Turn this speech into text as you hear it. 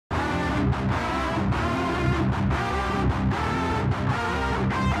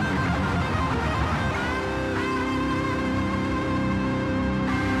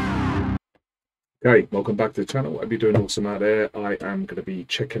Okay, welcome back to the channel. I hope you're doing awesome out there. I am going to be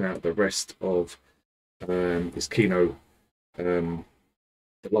checking out the rest of this Kino, the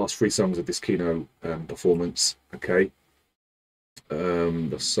last 3 songs of this Kino performance. Okay,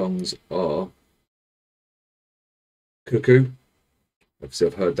 the songs are CUCKOO. Obviously,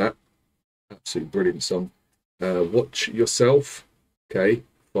 I've heard that. Absolutely brilliant song. Watch Yourself. Okay,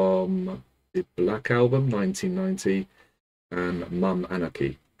 from the Black Album, 1990, and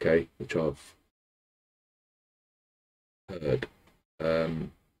ANARCHY. Okay, which I've heard.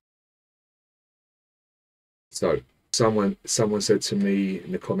 So someone said to me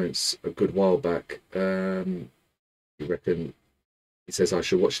in the comments a good while back, you reckon, he says I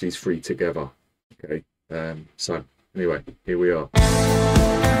should watch these 3 together. Okay, so anyway, here we are.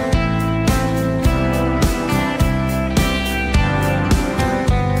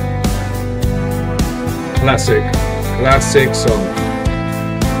 Classic song.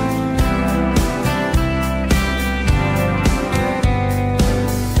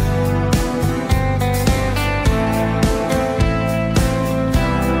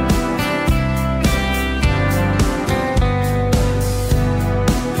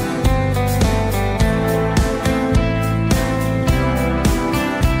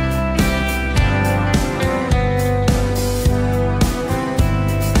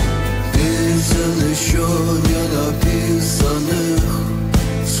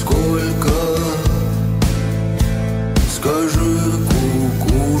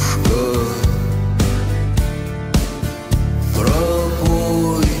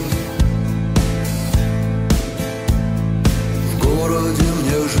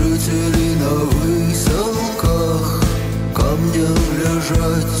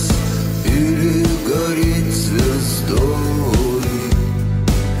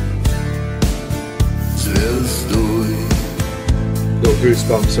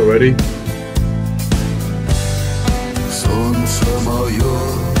 Goosebumps already. Солнце мое,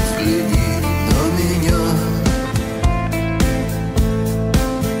 взгляни на меня.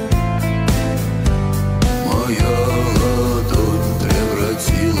 Моя ладонь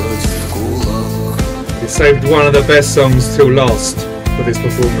превратилась в кулак. He saved one of the best songs till last for this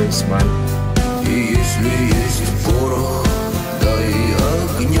performance, man. И если есть порох, дай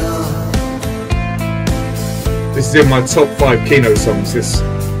огня. This is in my top 5 Kino songs. This.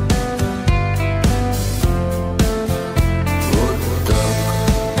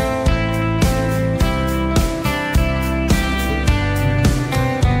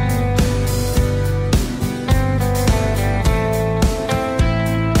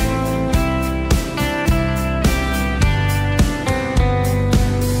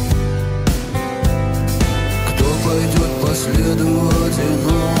 Кто пойдет по следу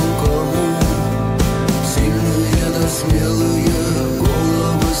одинокому? Сильные да смелые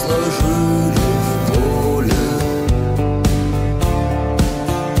головы сложили в поле.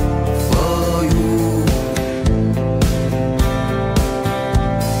 Пою.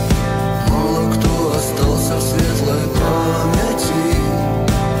 Мало кто остался в светлой памяти,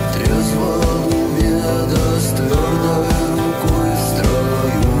 в трезвом уме да с твердой рукой в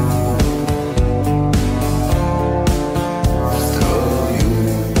строю.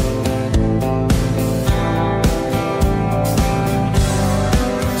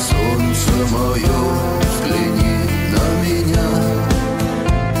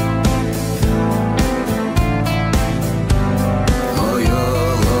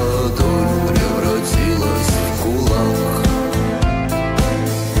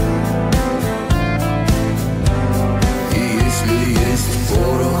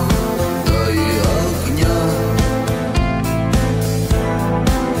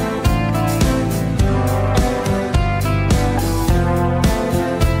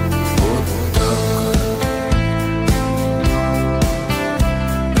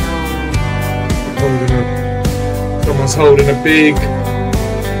 Someone's holding a big.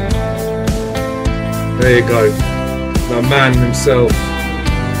 There you go. The man himself.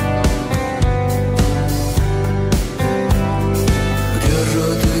 Где же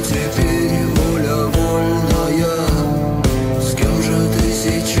ты теперь, воля вольная? С кем же ты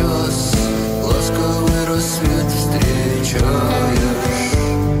сейчас ласковый рассвет встречаешь?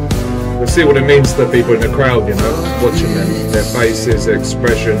 We'll see what it means to the people in the crowd, you know, watching them, their faces, their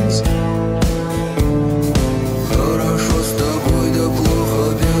expressions.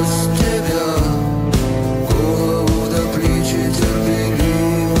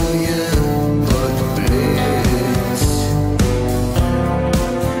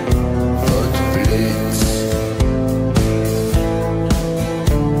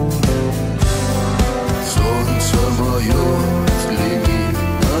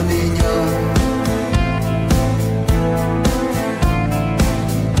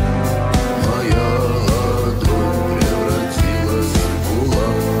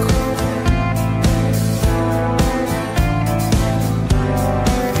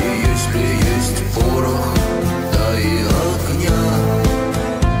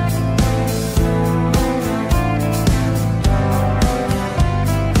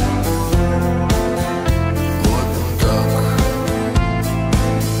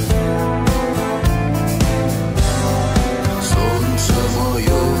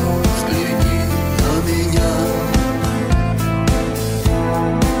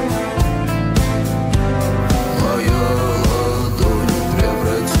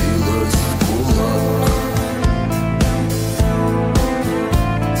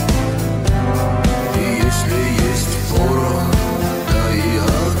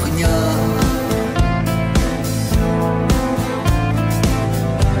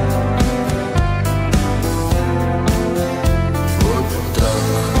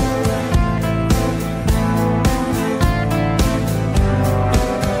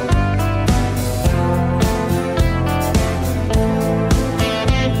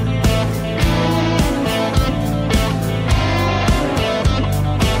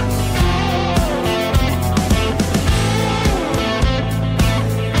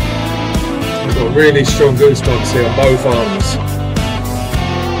 really strong goosebumps here on both arms.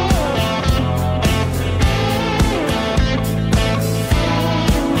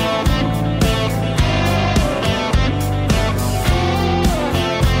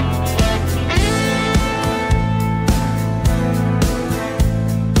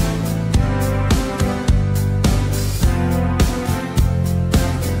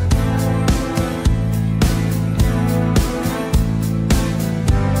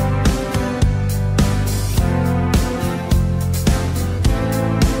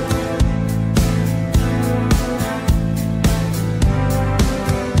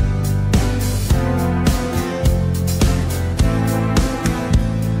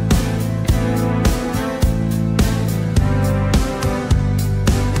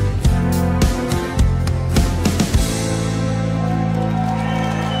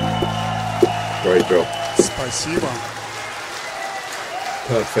 Great job. Спасибо.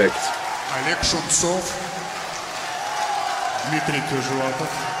 Perfect. Олег Шунцов, Дмитрий Тяжелатов.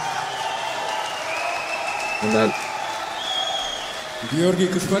 And then Георгий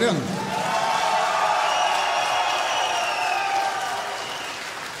Каспарян.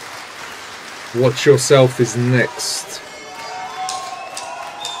 Watch Yourself is next.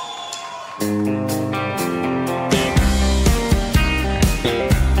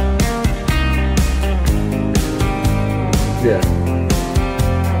 Yeah.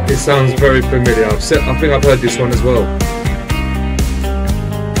 It sounds very familiar. I think I've heard this one as well.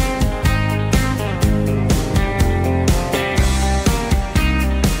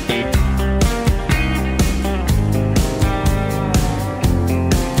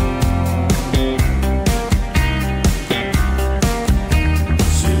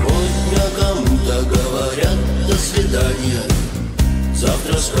 Сегодня кому-то говорят до свидания,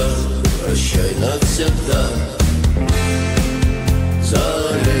 завтра скажут прощай навсегда.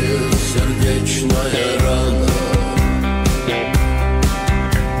 Залеет сердечная рана.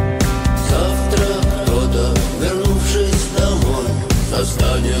 Завтра кто-то, вернувшись домой,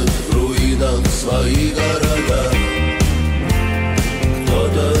 застанет в руинах свои города.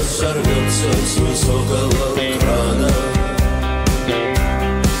 Кто-то сорвется с высокого крана.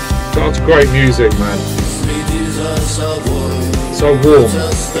 Such great music, man. Следи за собой, So warm. будь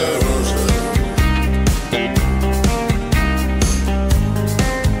осторожен.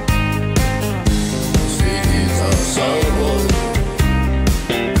 Следи за собой.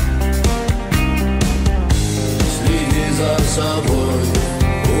 Следи за собой,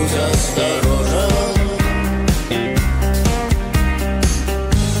 будь осторожен.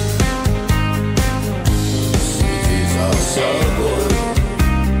 Следи за собой.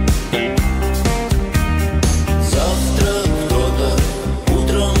 Завтра кто-то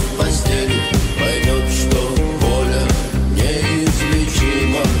утром в постели поймет, что боль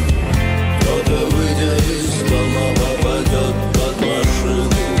неизлечима. Кто-то, выйдя из дома, попадет под машину.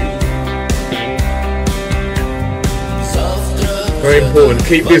 Завтра Very important.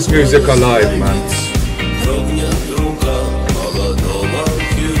 Keep this music alive, man. дрогнет рука молодого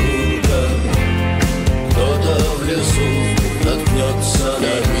хирурга. Кто-то в лесу наткнется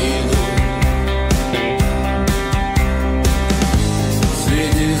на мину.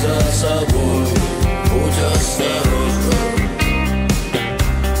 Следи за собой, будь осторожен.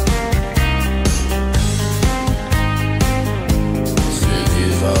 Следи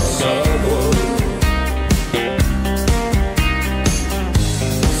за собой.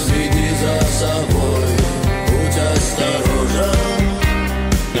 Следи за собой, будь осторожен.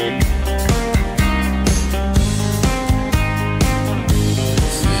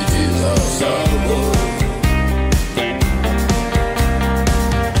 Следи за собой.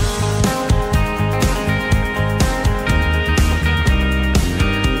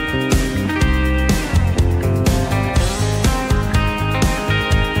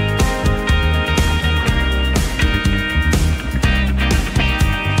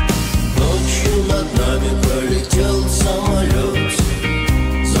 Ночью над нами пролетел самолет.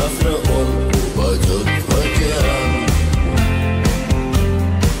 Завтра он упадет в океан.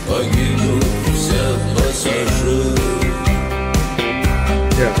 Погибнут все пассажиры.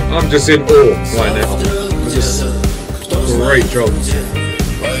 Yeah, I'm just in awe right now. Just great job.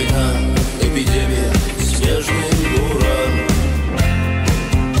 Война, эпидемия, снежный буран.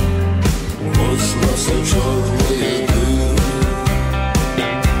 Космоса черные дыры.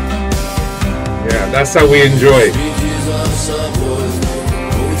 Yeah, that's how we enjoy. Следи за собой,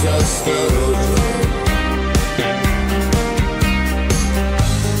 будь осторожен.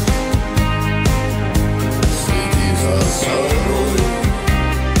 Следи за собой.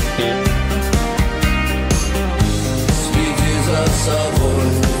 Следи за собой,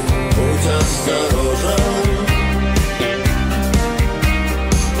 будь осторожен.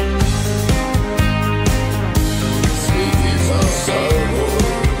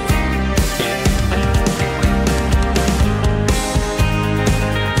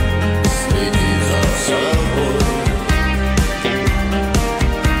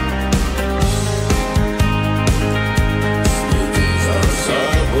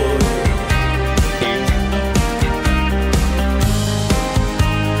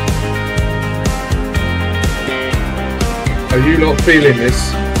 Are you lot feeling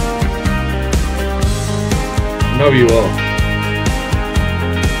this? I know you are.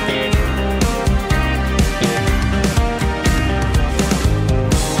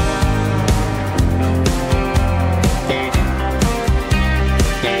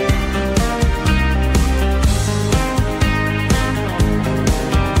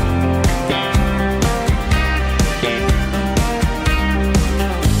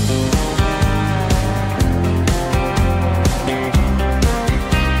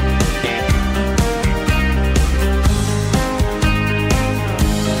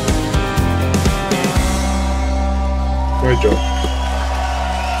 Job.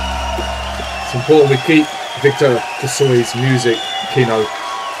 It's important we keep Victor Kasoy's music, Kino,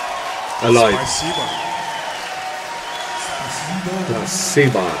 alive. Спасибо.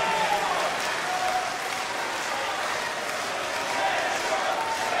 Спасибо.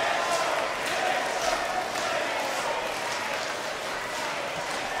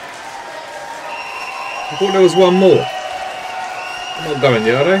 I thought there was one more. I'm not going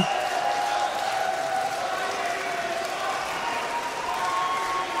yet, are they?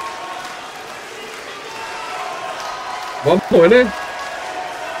 One more, innit?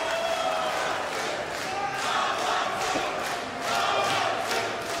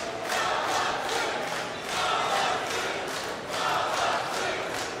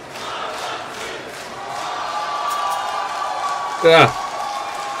 Ah.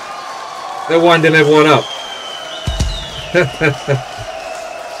 They're winding everyone up.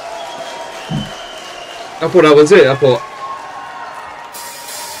 I thought that was it. I thought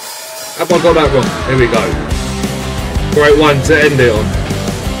I got that wrong. Here we go. Great one to end it on.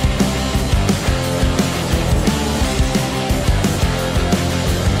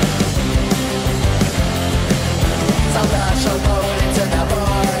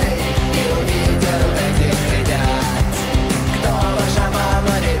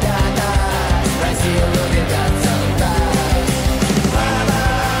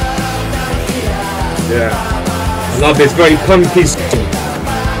 Yeah, I love this very punky song.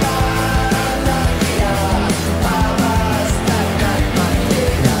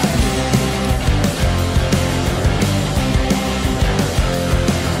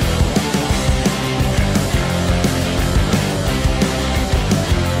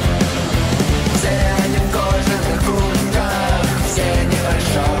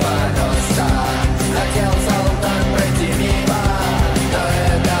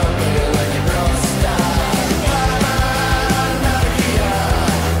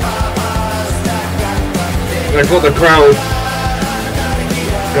 They've got the crowd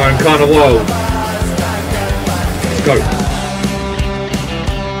going kind of wild. Let's go.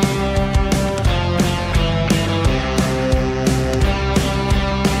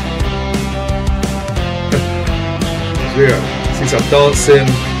 Yeah, see some dancing.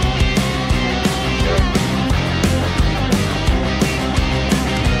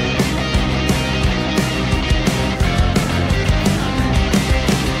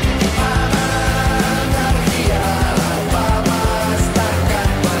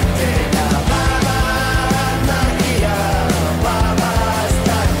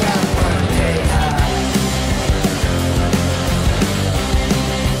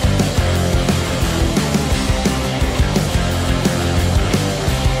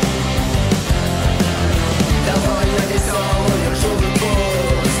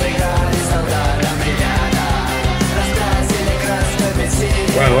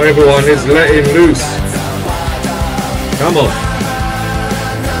 Wow, everyone is letting loose. Come on.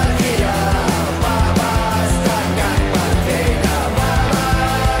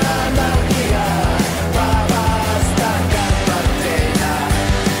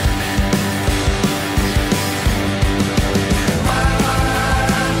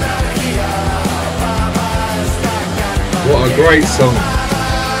 What a great song.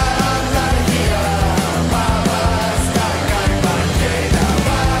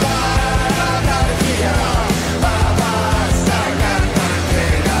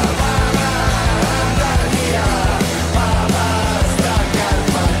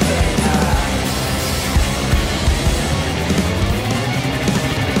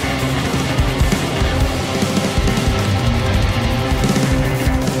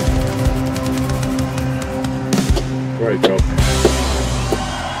 Great job.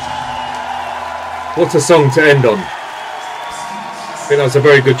 What a song to end on. I think that was a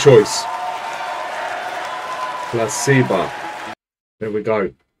very good choice. Placebo. There we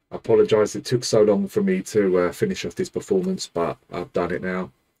go. I apologise it took so long for me to finish off this performance, but I've done it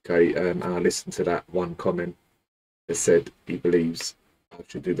now. Okay, and I listened to that one comment that said he believes I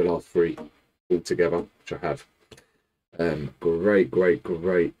should do the last three all together, which I have.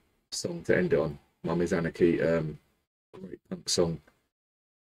 Great song to end it on. Mum is Anarchy. Great punk song,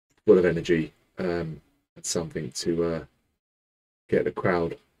 full of energy. And something to get the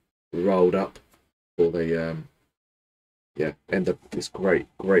crowd rolled up before they end up this great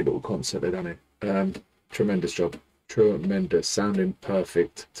little concert they've done it. Tremendous job, tremendous, sounding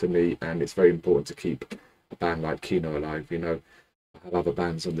perfect to me, and it's very important to keep a band like Kino alive. You know, I have other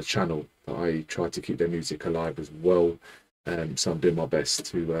bands on the channel that I try to keep their music alive as well, so I'm doing my best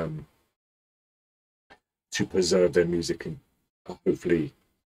to preserve their music and hopefully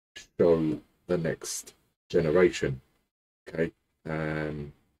show the next generation. Okay,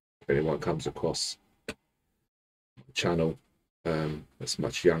 if anyone comes across the channel that's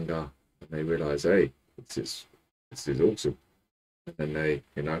much younger and they realize, hey, this is awesome, and then they,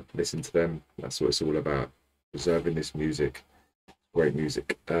 you know, listen to them. That's what it's all about, preserving this music. Great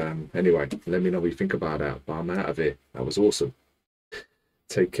music. Anyway, let me know what you think about that, but I'm out of here. That was awesome.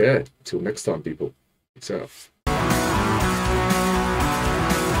 Take care. Till next time, people. Peace out.